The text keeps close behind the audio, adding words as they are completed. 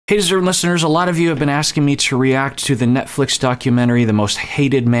Hey, deserving listeners, a lot of you have been asking me to react to the Netflix documentary, The Most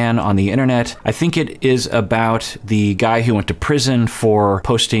Hated Man on the Internet. I think it is about the guy who went to prison for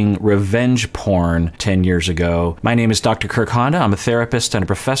posting revenge porn 10 years ago. My name is Dr. Kirk Honda. I'm a therapist and a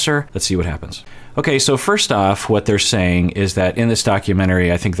professor. Let's see what happens. Okay, so first off, what they're saying is that in this documentary,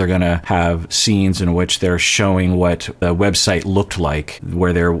 I think they're going to have scenes in which they're showing what the website looked like,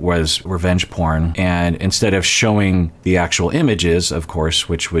 where there was revenge porn. And instead of showing the actual images, of course,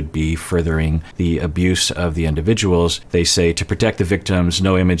 which would be furthering the abuse of the individuals, they say to protect the victims,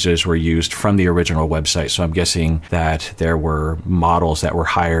 no images were used from the original website. So I'm guessing that there were models that were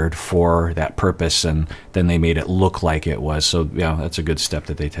hired for that purpose, and then they made it look like it was. So yeah, that's a good step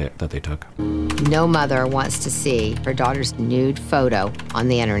that they took. No mother wants to see her daughter's nude photo on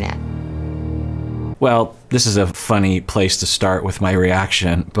the internet. Well, this is a funny place to start with my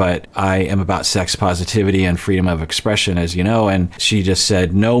reaction, but I am about sex positivity and freedom of expression, as you know, and she just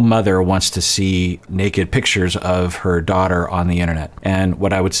said no mother wants to see naked pictures of her daughter on the internet. And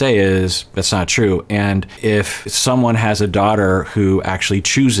what I would say is that's not true. And if someone has a daughter who actually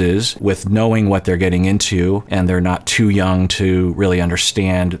chooses, with knowing what they're getting into, and they're not too young to really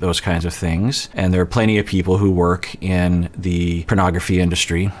understand those kinds of things, and there are plenty of people who work in the pornography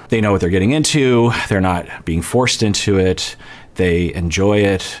industry, they know what they're getting into, they're not being forced into it, they enjoy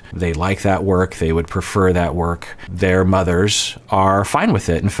it, they like that work, they would prefer that work. Their mothers are fine with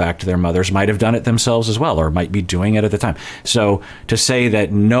it. In fact, their mothers might have done it themselves as well, or might be doing it at the time. So to say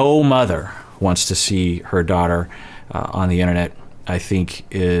that no mother wants to see her daughter on the internet, I think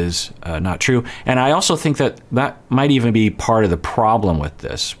is not true. And I also think that that might even be part of the problem with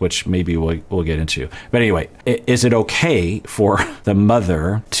this, which maybe we'll get into. But anyway, is it okay for the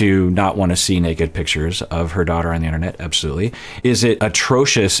mother to not want to see naked pictures of her daughter on the internet? Absolutely. Is it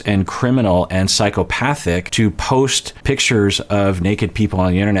atrocious and criminal and psychopathic to post pictures of naked people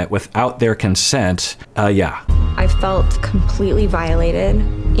on the internet without their consent? Yeah. I felt completely violated,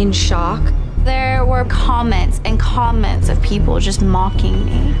 in shock. There were comments and comments of people just mocking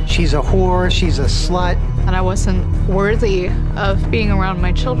me. She's a whore, she's a slut. And I wasn't worthy of being around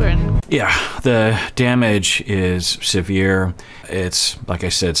my children. Yeah, the damage is severe. It's, like I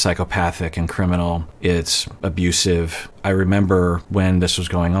said, psychopathic and criminal. It's abusive. I remember when this was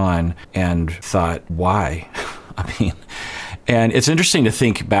going on and thought, why? I mean, and it's interesting to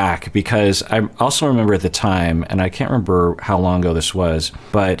think back because I also remember at the time, and I can't remember how long ago this was,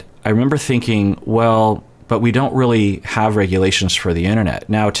 but I remember thinking, well, but we don't really have regulations for the internet.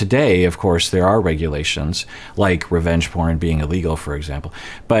 Now today, of course, there are regulations like revenge porn being illegal, for example.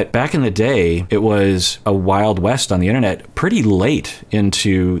 But back in the day, it was a wild west on the internet pretty late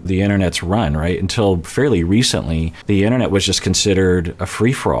into the internet's run, right? Until fairly recently, the internet was just considered a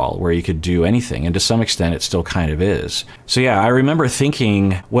free-for-all where you could do anything. And to some extent, it still kind of is. So yeah, I remember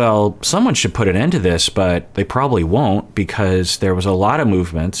thinking, well, someone should put an end to this, but they probably won't because there was a lot of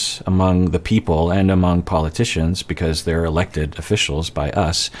movements among the people and among politicians, because they're elected officials by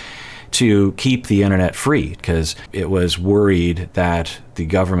us, to keep the internet free because it was worried that the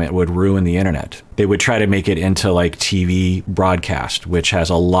government would ruin the internet. They would try to make it into like TV broadcast, which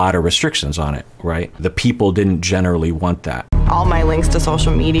has a lot of restrictions on it, right? The people didn't generally want that. All my links to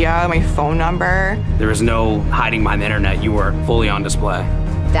social media, my phone number. There was no hiding behind the internet. You were fully on display.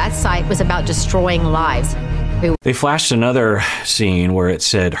 That site was about destroying lives. They flashed another scene where it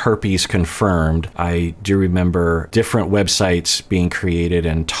said herpes confirmed. I do remember different websites being created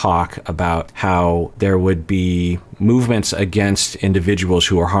and talk about how there would be movements against individuals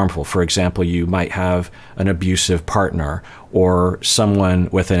who are harmful. For example, you might have an abusive partner or someone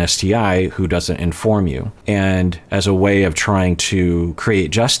with an STI who doesn't inform you. And as a way of trying to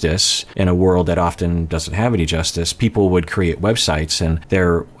create justice in a world that often doesn't have any justice, people would create websites. And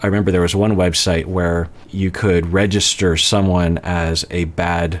I remember there was one website where you could register someone as a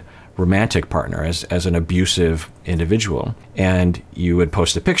bad romantic partner, as an abusive individual. And you would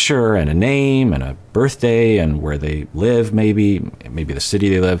post a picture and a name and a birthday and where they live, maybe the city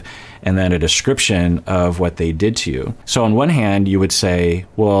they live, and then a description of what they did to you. So on one hand, you would say,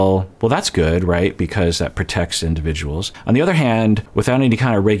 well, that's good, right? Because that protects individuals. On the other hand, without any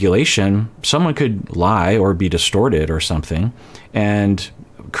kind of regulation, someone could lie or be distorted or something and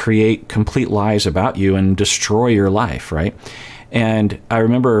create complete lies about you and destroy your life, right? And I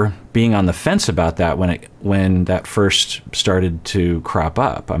remember being on the fence about that when that first started to crop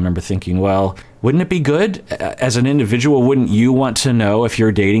up. I remember thinking, well, wouldn't it be good as an individual? Wouldn't you want to know if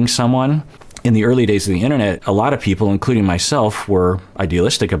you're dating someone in the early days of the internet, a lot of people, including myself, were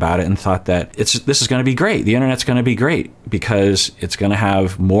idealistic about it and thought that this is going to be great. The internet's going to be great because it's going to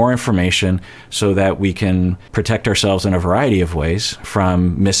have more information so that we can protect ourselves in a variety of ways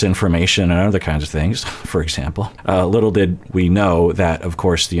from misinformation and other kinds of things, for example. Little did we know that, of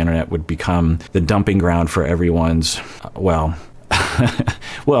course, the internet would become the dumping ground for everyone's, well,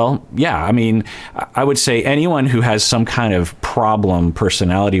 yeah, I mean, I would say anyone who has some kind of problem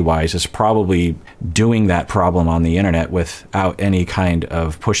personality-wise is probably doing that problem on the internet without any kind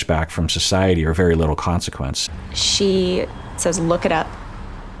of pushback from society or very little consequence. She says, look it up.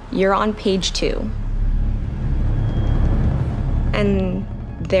 You're on page 2. And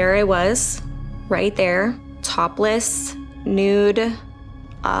there I was, right there, topless, nude,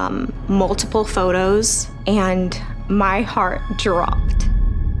 multiple photos, and my heart dropped.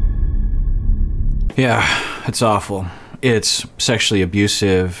 Yeah, it's awful. It's sexually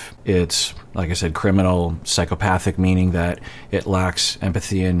abusive. It's, like I said, criminal, psychopathic, meaning that it lacks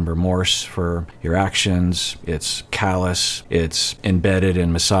empathy and remorse for your actions. It's callous. It's embedded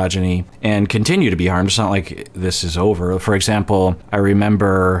in misogyny and continue to be harmed. It's not like this is over. For example, I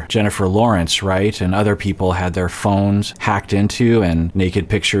remember Jennifer Lawrence, right? And other people had their phones hacked into and naked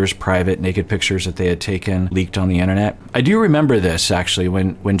pictures, private naked pictures that they had taken, leaked on the internet. I do remember this, actually,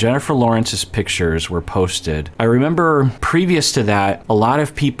 when Jennifer Lawrence's pictures were posted. I remember previous to that, a lot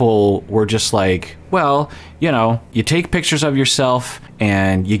of people were just like, well, you know, you take pictures of yourself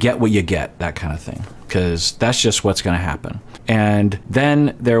and you get what you get, that kind of thing, because that's just what's going to happen. And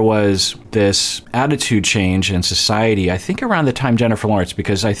then there was this attitude change in society, I think around the time Jennifer Lawrence,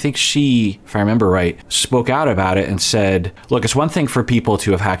 because I think she, if I remember right, spoke out about it and said, look, it's one thing for people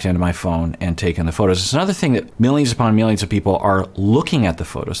to have hacked into my phone and taken the photos. It's another thing that millions upon millions of people are looking at the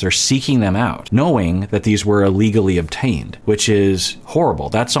photos. They're seeking them out, knowing that these were illegally obtained, which is horrible.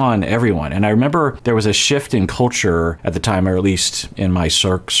 That's on everyone. And I remember there was a shift in culture at the time, or at least in my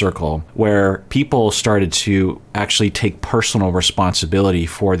circle, where people started to actually take personal responsibility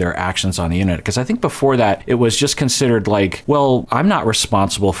for their actions on the internet. Because I think before that, it was just considered like, well, I'm not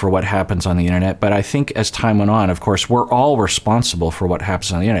responsible for what happens on the internet. But I think as time went on, of course, we're all responsible for what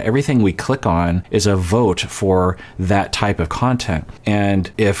happens on the internet. Everything we click on is a vote for that type of content.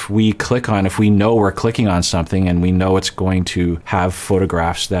 And if we know we're clicking on something and we know it's going to have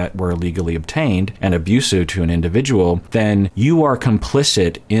photographs that were illegally obtained and abusive to an individual, then you are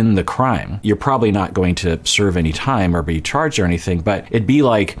complicit in the crime. You're probably not going to serve any time or be charged or anything, but it'd be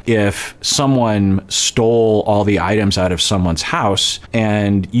like if someone stole all the items out of someone's house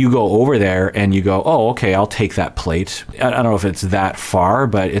and you go over there and you go, oh, okay, I'll take that plate. I don't know if it's that far,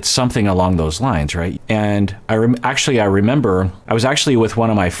 but it's something along those lines, right? And I remember I was actually with one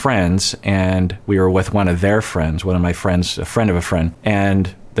of my friends and we were with one of their friends, one of my friends, a friend of a friend,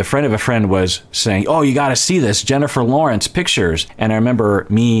 and the friend of a friend was saying, oh, you got to see this Jennifer Lawrence pictures. And I remember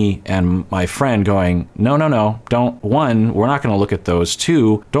me and my friend going, no, don't. One, we're not going to look at those.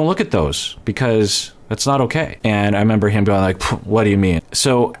 Two, don't look at those because that's not okay. And I remember him going like, what do you mean?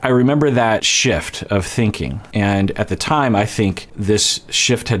 So I remember that shift of thinking. And at the time, I think this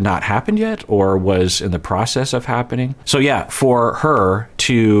shift had not happened yet or was in the process of happening. So yeah, for her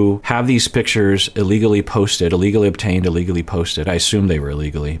to have these pictures illegally posted, illegally obtained, illegally posted, I assume they were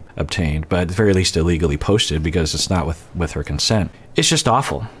illegally obtained, but at the very least illegally posted because it's not with her consent. It's just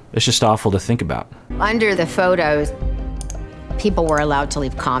awful. It's just awful to think about. Under the photos, people were allowed to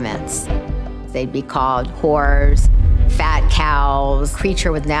leave comments. They'd be called whores, fat cows,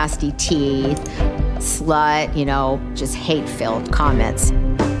 creature with nasty teeth, slut, you know, just hate-filled comments.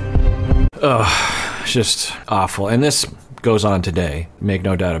 Ugh, it's just awful. And this goes on today, make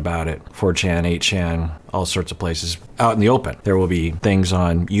no doubt about it. 4chan, 8chan, all sorts of places out in the open. There will be things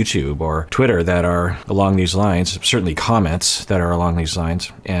on YouTube or Twitter that are along these lines, certainly comments that are along these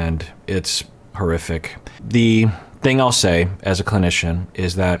lines, and it's horrific. The thing I'll say as a clinician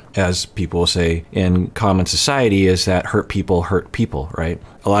is that, as people will say in common society, is that hurt people, right?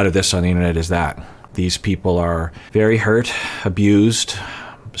 A lot of this on the internet is that. These people are very hurt, abused,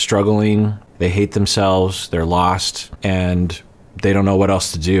 struggling, they hate themselves, they're lost, and they don't know what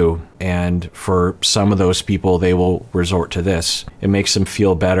else to do. And for some of those people, they will resort to this. It makes them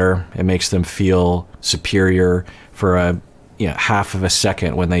feel better. It makes them feel superior for a half of a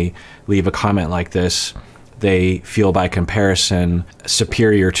second when they leave a comment like this. They feel by comparison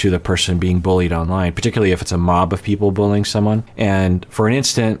superior to the person being bullied online, particularly if it's a mob of people bullying someone. And for an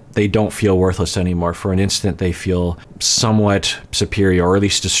instant, they don't feel worthless anymore. For an instant, they feel somewhat superior, or at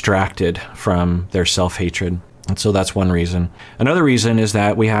least distracted from their self-hatred. And so that's one reason. Another reason is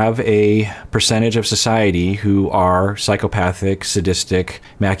that we have a percentage of society who are psychopathic, sadistic,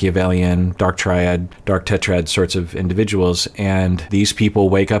 Machiavellian, dark triad, dark tetrad sorts of individuals. And these people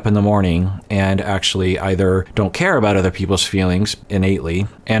wake up in the morning and actually either don't care about other people's feelings innately,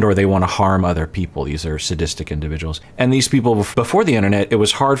 and or they want to harm other people. These are sadistic individuals. And these people, before the internet, it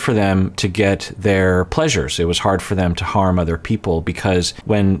was hard for them to get their pleasures. It was hard for them to harm other people because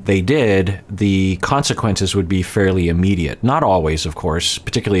when they did, the consequences would be fairly immediate. Not always, of course,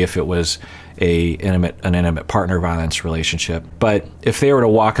 particularly if it was an intimate partner violence relationship. But if they were to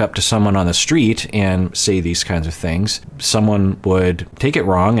walk up to someone on the street and say these kinds of things, someone would take it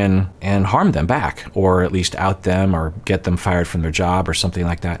wrong and harm them back, or at least out them or get them fired from their job or something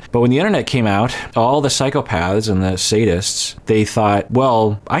like that. But when the internet came out, all the psychopaths and the sadists, they thought,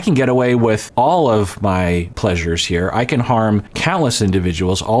 well, I can get away with all of my pleasures here. I can harm countless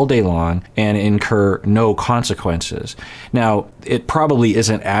individuals all day long and incur no consequences. Now, it probably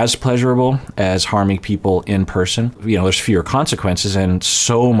isn't as pleasurable as harming people in person. You know, there's fewer consequences and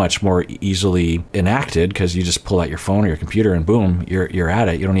so much more easily enacted because you just pull out your phone or your computer and boom, you're at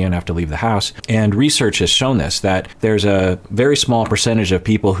it. You don't even have to leave the house. And research has shown this, that there's a very small percentage of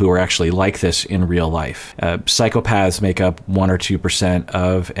people who are actually like this in real life. Psychopaths make up 1 or 2%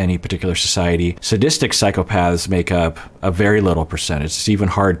 of any particular society. Sadistic psychopaths make up a very little percentage. It's even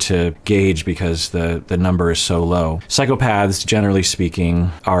hard to gauge because the number is so low. Psychopaths, generally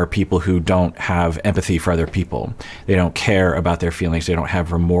speaking, are people who don't have empathy for other people. They don't care about their feelings. They don't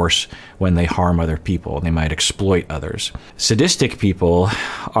have remorse when they harm other people. They might exploit others. Sadistic people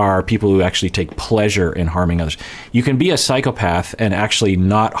are people who actually take pleasure in harming others. You can be a psychopath and actually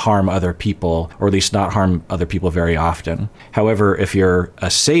not harm other people, or at least not harm other people very often. However, if you're a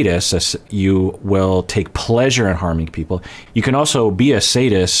sadist, you will take pleasure in harming people. You can also be a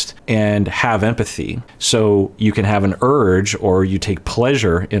sadist and have empathy. So you can have an urge, or you take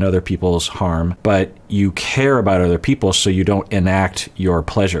pleasure in other people's harm, but you care about other people, so you don't enact your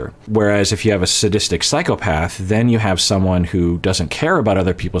pleasure. Whereas if you have a sadistic psychopath, then you have someone who doesn't care about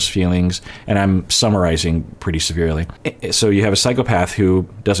other people's feelings, and I'm summarizing pretty severely. So you have a psychopath who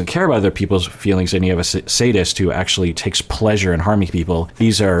doesn't care about other people's feelings, and you have a sadist who actually takes pleasure in harming people.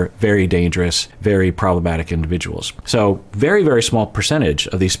 These are very dangerous, very problematic individuals. So very, very small percentage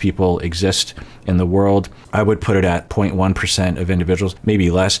of these people exist in the world. I would put it at 0.1% of individuals,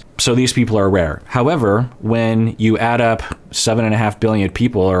 maybe less. So these people are rare. However, when you add up 7.5 billion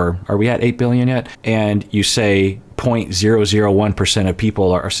people, or are we at 8 billion yet? And you say 0.001% of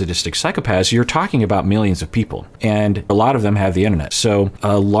people are sadistic psychopaths, you're talking about millions of people. And a lot of them have the internet. So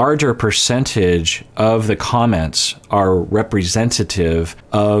a larger percentage of the comments are representative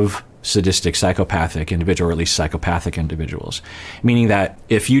of sadistic psychopathic individual, or at least psychopathic individuals. Meaning that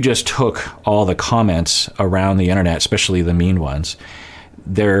if you just took all the comments around the internet, especially the mean ones,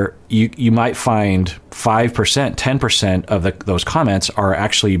 you might find 5%, 10% of those comments are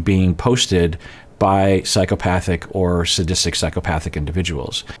actually being posted by psychopathic or sadistic psychopathic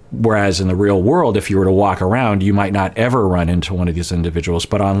individuals. Whereas in the real world, if you were to walk around, you might not ever run into one of these individuals,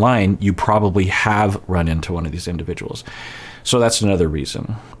 but online, you probably have run into one of these individuals. So that's another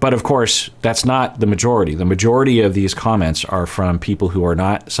reason. But of course, that's not the majority. The majority of these comments are from people who are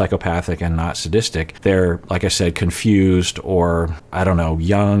not psychopathic and not sadistic. They're, like I said, confused, or, I don't know,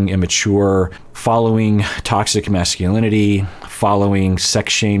 young, immature, following toxic masculinity, following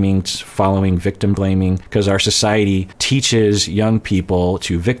sex shaming, following victim blaming, because our society teaches young people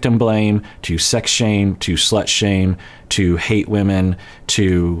to victim blame, to sex shame, to slut shame, to hate women,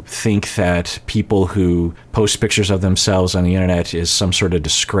 to think that people who post pictures of themselves on the internet is some sort of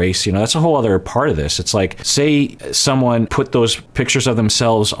disgrace. You know, that's a whole other part of this. It's like, say someone put those pictures of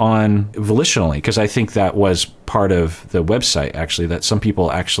themselves on volitionally, because I think that was part of the website, actually, that some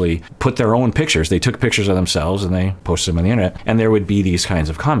people actually put their own pictures. They took pictures of themselves and they posted them on the internet, and there would be these kinds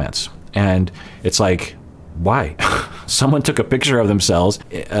of comments. And it's like, why? Someone took a picture of themselves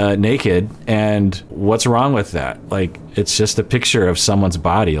naked, and what's wrong with that? Like, it's just a picture of someone's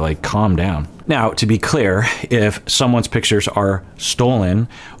body. Like, calm down. Now, to be clear, if someone's pictures are stolen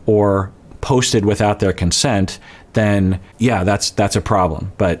or posted without their consent, then yeah, that's a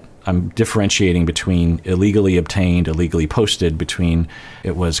problem. But I'm differentiating between illegally obtained, illegally posted, between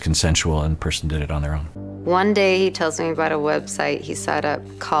it was consensual and the person did it on their own. One day he tells me about a website he set up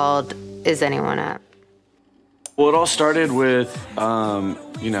called Is Anyone Up? Well, it all started with,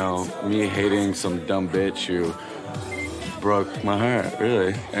 you know, me hating some dumb bitch who broke my heart,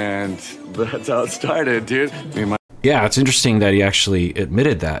 really. And that's how it started, dude. Yeah, it's interesting that he actually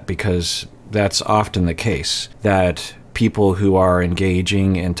admitted that, because that's often the case, that people who are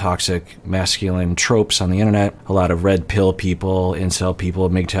engaging in toxic masculine tropes on the internet, a lot of red pill people, incel people,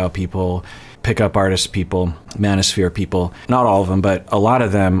 MGTOW people, pickup artist people, manosphere people. Not all of them, but a lot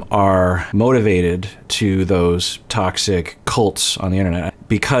of them are motivated to those toxic cults on the internet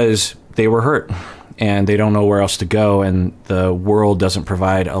because they were hurt and they don't know where else to go, and the world doesn't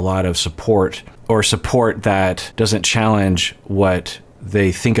provide a lot of support, or support that doesn't challenge what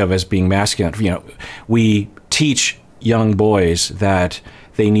they think of as being masculine. You know, we teach young boys that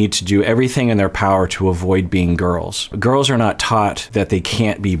they need to do everything in their power to avoid being girls. Girls are not taught that they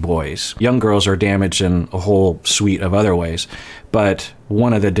can't be boys. Young girls are damaged in a whole suite of other ways. But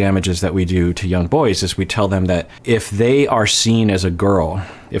one of the damages that we do to young boys is we tell them that if they are seen as a girl,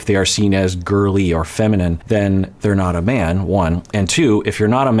 if they are seen as girly or feminine, then they're not a man, one. And two, if you're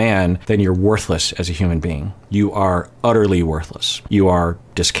not a man, then you're worthless as a human being. You are utterly worthless. You are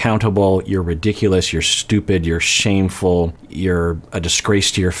discountable, you're ridiculous, you're stupid, you're shameful, you're a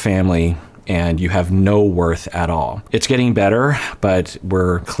disgrace to your family, and you have no worth at all. It's getting better, but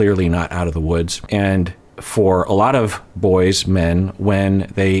we're clearly not out of the woods. And for a lot of boys, men,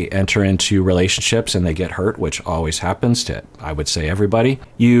 when they enter into relationships and they get hurt, which always happens to, I would say, everybody,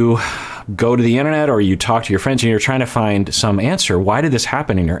 you go to the internet or you talk to your friends and you're trying to find some answer. Why did this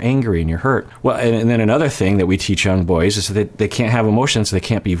happen? And you're angry and you're hurt. Well, and then another thing that we teach young boys is that they can't have emotions. They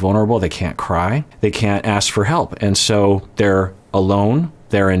can't be vulnerable. They can't cry. They can't ask for help. And so they're alone.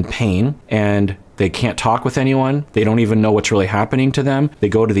 They're in pain, and they can't talk with anyone. They don't even know what's really happening to them. They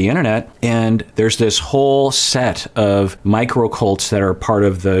go to the internet, and there's this whole set of micro cults that are part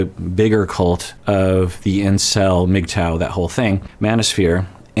of the bigger cult of the incel, MGTOW, that whole thing, manosphere.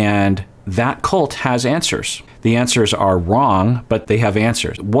 And that cult has answers. The answers are wrong, but they have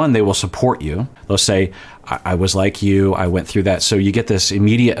answers. One, they will support you. They'll say, I was like you, I went through that. So you get this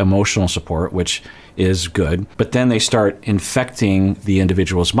immediate emotional support, which is good. But then they start infecting the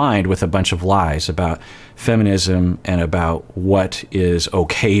individual's mind with a bunch of lies about feminism and about what is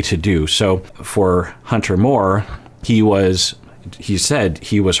okay to do. So for Hunter Moore, he said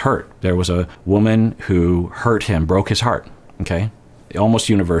he was hurt. There was a woman who hurt him, broke his heart, okay? Almost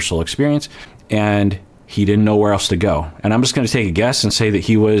universal experience. And he didn't know where else to go. And I'm just going to take a guess and say that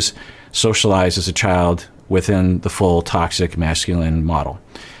he was socialized as a child within the full toxic masculine model.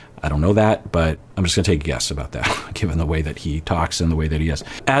 I don't know that, but I'm just going to take a guess about that, given the way that he talks and the way that he is.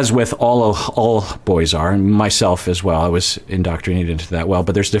 As with all boys are, and myself as well, I was indoctrinated into that well,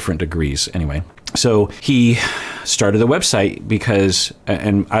 but there's different degrees anyway. So he started the website because,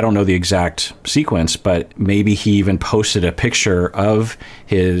 and I don't know the exact sequence, but maybe he even posted a picture of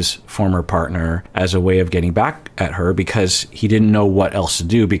his former partner as a way of getting back at her because he didn't know what else to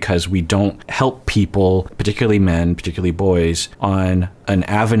do, because we don't help people, particularly men, particularly boys, on an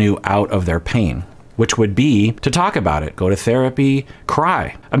avenue out of their pain, which would be to talk about it, go to therapy,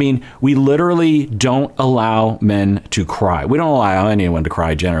 cry. I mean, we literally don't allow men to cry. We don't allow anyone to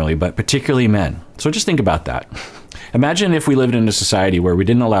cry generally, but particularly men. So just think about that. Imagine if we lived in a society where we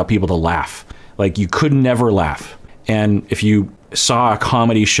didn't allow people to laugh. Like, you could never laugh. And if you saw a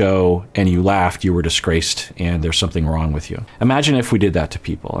comedy show and you laughed, you were disgraced and there's something wrong with you. Imagine if we did that to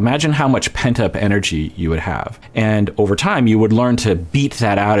people. Imagine how much pent-up energy you would have. And over time, you would learn to beat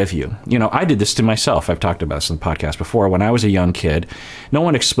that out of you. You know, I did this to myself. I've talked about this in the podcast before. When I was a young kid, no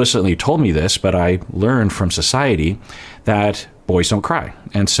one explicitly told me this, but I learned from society that boys don't cry.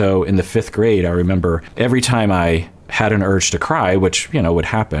 And so in the 5th grade, I remember every time I had an urge to cry, which, you know, would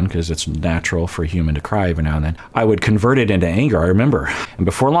happen because it's natural for a human to cry every now and then, I would convert it into anger, I remember. And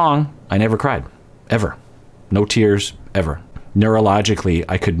before long, I never cried, ever. No tears, ever. Neurologically,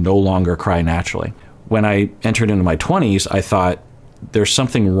 I could no longer cry naturally. When I entered into my 20s, I thought there's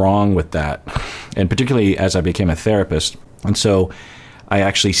something wrong with that. And particularly as I became a therapist. And so I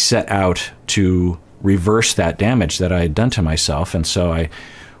actually set out to reverse that damage that I had done to myself. And so I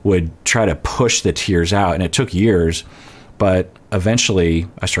would try to push the tears out, and it took years, but eventually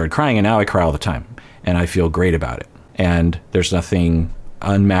I started crying, and now I cry all the time, and I feel great about it. And there's nothing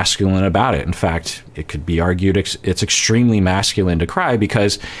unmasculine about it. In fact, it could be argued it's extremely masculine to cry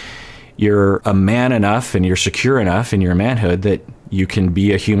because you're a man enough and you're secure enough in your manhood that you can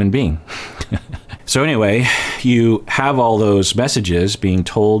be a human being. So anyway, you have all those messages being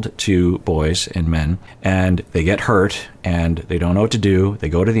told to boys and men, and they get hurt and they don't know what to do. They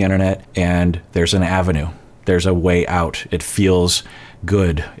go to the internet and there's an avenue. There's a way out. It feels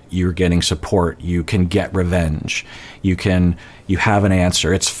good. You're getting support. You can get revenge. You have an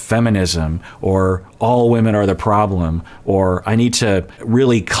answer. It's feminism, or all women are the problem, or I need to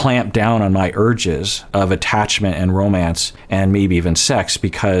really clamp down on my urges of attachment and romance and maybe even sex,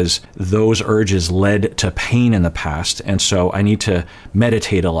 because those urges led to pain in the past. And so I need to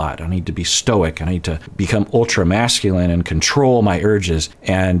meditate a lot. I need to be stoic. I need to become ultra masculine and control my urges.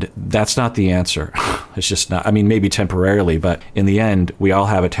 And that's not the answer. It's just not. I mean, maybe temporarily, but in the end, we all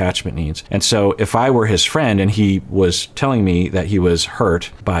have attachment needs. And so if I were his friend and he was telling me that he was hurt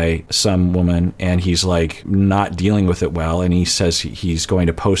by some woman and he's like not dealing with it well, and he says he's going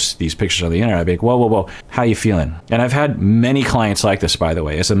to post these pictures on the internet, I'd be like, whoa, whoa, whoa, how you feeling? And I've had many clients like this, by the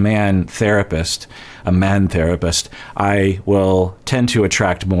way. As a man therapist, I will tend to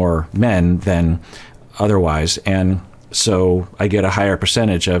attract more men than otherwise. And so I get a higher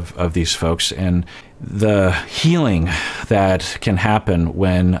percentage of these folks. And the healing that can happen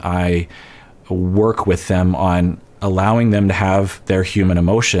when I work with them on allowing them to have their human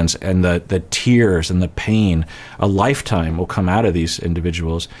emotions, and the tears and the pain, a lifetime will come out of these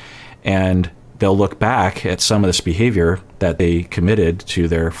individuals, and they'll look back at some of this behavior that they committed to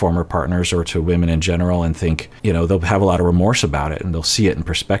their former partners or to women in general and think, they'll have a lot of remorse about it and they'll see it in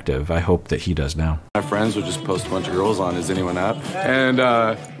perspective. I hope that he does now. My friends would just post a bunch of girls on Is Anyone Up? And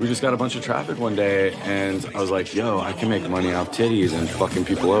we just got a bunch of traffic one day, and I was like, yo, I can make money off titties and fucking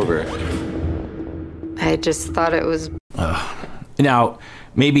people over. I just thought it was... Now,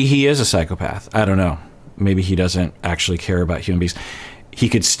 maybe he is a psychopath. I don't know. Maybe he doesn't actually care about human beings. He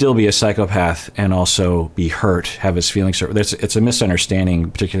could still be a psychopath and also be hurt, have his feelings hurt. It's a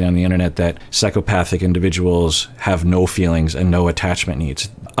misunderstanding, particularly on the internet, that psychopathic individuals have no feelings and no attachment needs.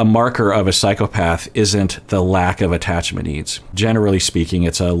 A marker of a psychopath isn't the lack of attachment needs. Generally speaking,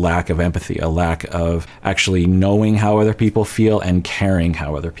 it's a lack of empathy, a lack of actually knowing how other people feel and caring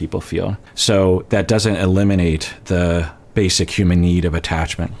how other people feel. So that doesn't eliminate the basic human need of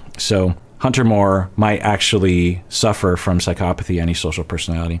attachment. So Hunter Moore might actually suffer from psychopathy, antisocial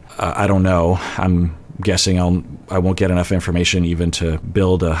personality. I don't know. I'm guessing I won't get enough information even to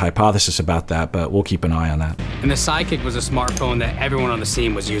build a hypothesis about that, but we'll keep an eye on that. And the Sidekick was a smartphone that everyone on the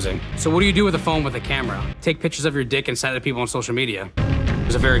scene was using. So what do you do with a phone with a camera? Take pictures of your dick and send it to people on social media. It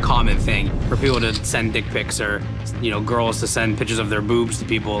was a very common thing for people to send dick pics, or girls to send pictures of their boobs to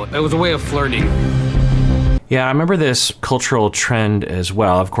people. It was a way of flirting. Yeah, I remember this cultural trend as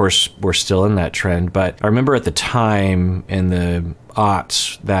well. Of course, we're still in that trend, but I remember at the time in the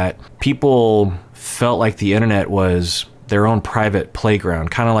aughts that people felt like the internet was their own private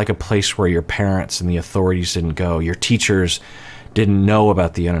playground, kind of like a place where your parents and the authorities didn't go. Your teachers didn't know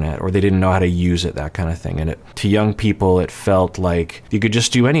about the internet, or they didn't know how to use it, that kind of thing. And to young people, it felt like you could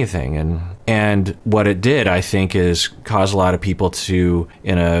just do anything. And what it did, I think, is cause a lot of people to,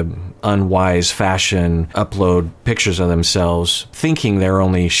 in a unwise fashion, upload pictures of themselves, thinking they're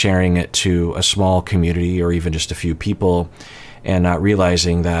only sharing it to a small community or even just a few people, and not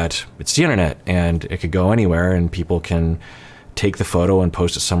realizing that it's the internet and it could go anywhere, and people can take the photo and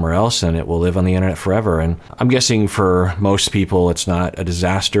post it somewhere else and it will live on the internet forever. And I'm guessing for most people it's not a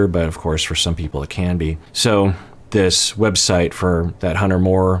disaster, but of course for some people it can be. So this website that Hunter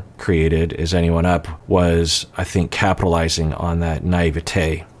Moore created, Is Anyone Up, was, I think, capitalizing on that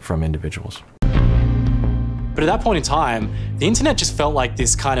naivete from individuals. But at that point in time, the internet just felt like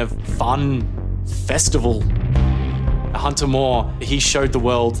this kind of fun festival. Hunter Moore, he showed the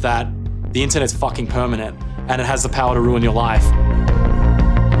world that the internet's fucking permanent and it has the power to ruin your life.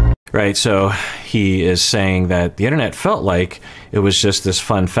 Right, so he is saying that the internet felt like it was just this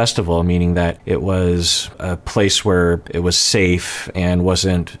fun festival, meaning that it was a place where it was safe and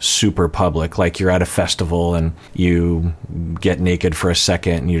wasn't super public. Like you're at a festival and you get naked for a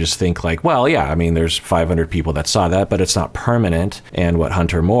second and you just think like, well, yeah, I mean, there's 500 people that saw that, but it's not permanent. And what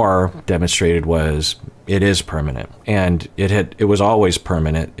Hunter Moore demonstrated was it is permanent. And it was always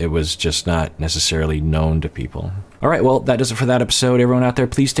permanent. It was just not necessarily known to people. All right, well, that does it for that episode. Everyone out there,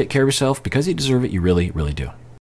 please take care of yourself because you deserve it. You really, really do.